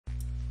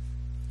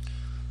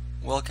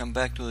Welcome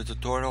back to the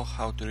tutorial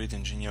how to read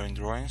engineering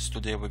drawings.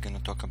 Today we're going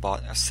to talk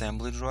about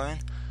assembly drawing.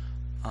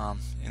 On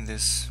the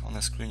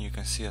screen you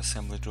can see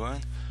assembly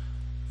drawing.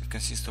 It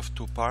consists of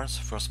two parts.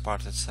 First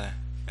part is the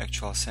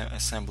actual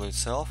assembly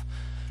itself,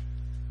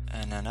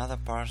 and another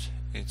part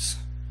it's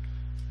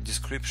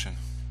description.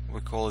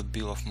 We call it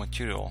bill of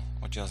material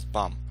or just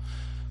BOM.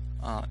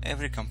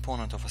 Every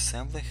component of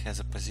assembly has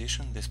a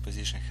position. This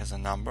position has a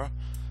number,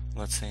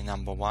 let's say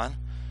number 1,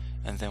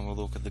 and then we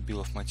look at the bill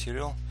of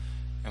material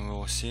and we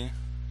will see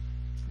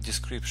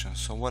description.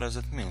 So what does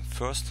it mean?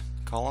 First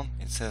column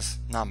it says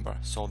number,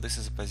 so this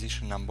is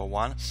position number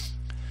 1.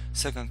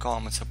 Second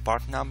column it's a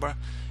part number.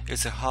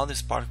 It's how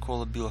this part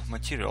called a bill of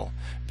material.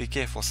 Be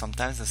careful,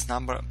 sometimes this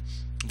number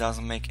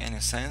doesn't make any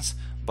sense,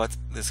 but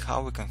this is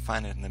how we can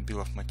find it in the bill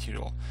of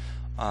material.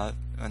 And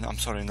I'm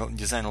sorry, in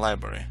design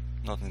library,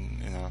 not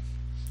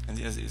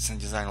it's in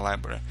design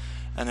library.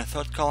 And the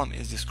third column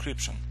is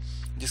description.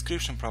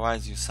 Description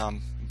provides you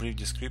some brief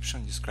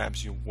description,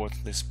 describes you what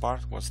this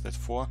part, what's that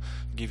for,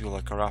 give you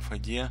like a rough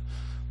idea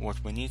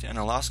what we need. And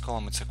the last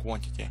column it's a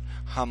quantity,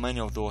 how many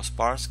of those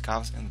parts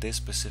comes in this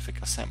specific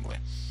assembly.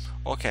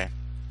 Okay,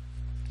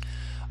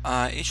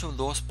 each of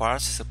those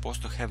parts is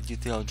supposed to have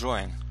detailed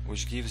drawing,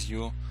 which gives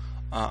you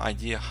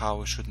idea how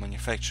we should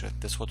manufacture it.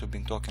 That's what we've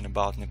been talking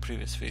about in the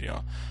previous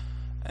video.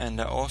 And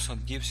also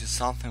it gives you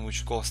something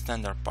which we call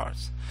standard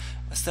parts.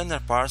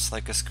 Standard parts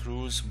like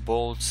screws,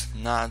 bolts,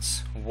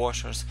 nuts,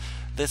 washers,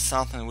 that's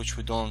something which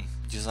we don't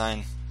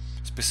design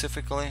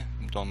specifically,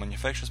 don't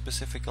manufacture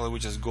specifically, we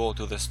just go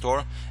to the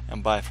store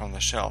and buy from the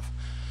shelf.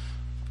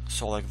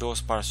 So like those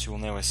parts you will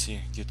never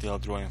see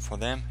detailed drawing for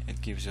them.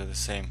 It gives you the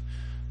same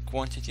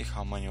quantity,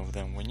 how many of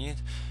them we need.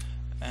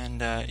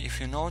 And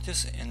if you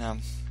notice in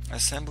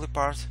assembly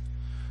part,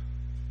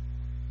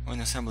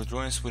 in assembly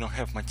drawings we don't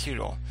have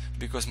material,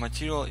 because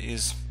material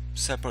is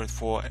separate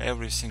for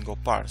every single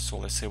part. So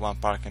let's say one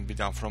part can be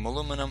done from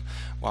aluminum,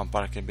 one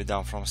part can be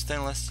done from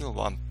stainless steel,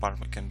 one part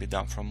can be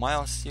done from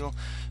mild steel,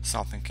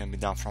 something can be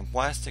done from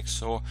plastic.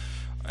 So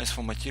as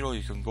for material,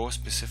 you can go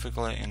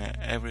specifically in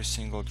every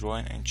single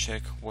drawing and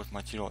check what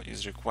material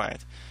is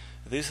required.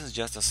 This is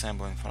just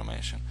assembly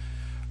information.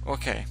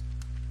 Okay,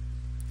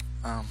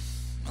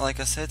 like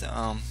I said,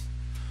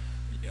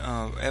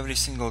 every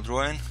single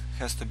drawing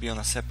has to be on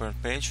a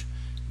separate page,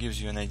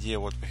 gives you an idea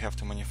what we have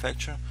to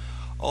manufacture.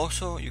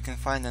 Also you can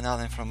find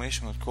another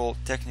information we call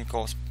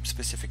technical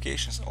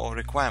specifications or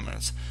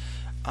requirements.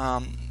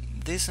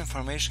 This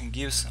information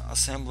gives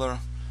assembler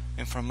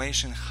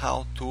information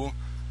how to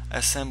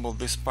assemble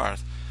this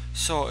part.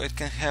 So it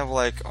can have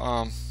like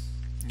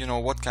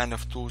what kind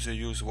of tools you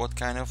use, what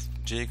kind of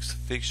jigs,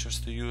 fixtures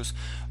to use,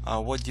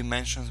 what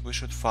dimensions we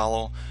should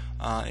follow.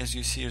 As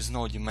you see, there's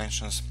no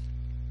dimensions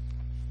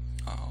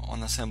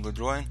on assembly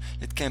drawing.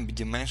 It can be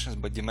dimensions,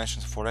 but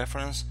dimensions for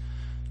reference.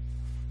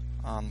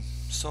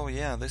 So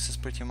yeah, this is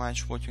pretty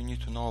much what you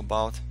need to know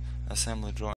about assembly drawing.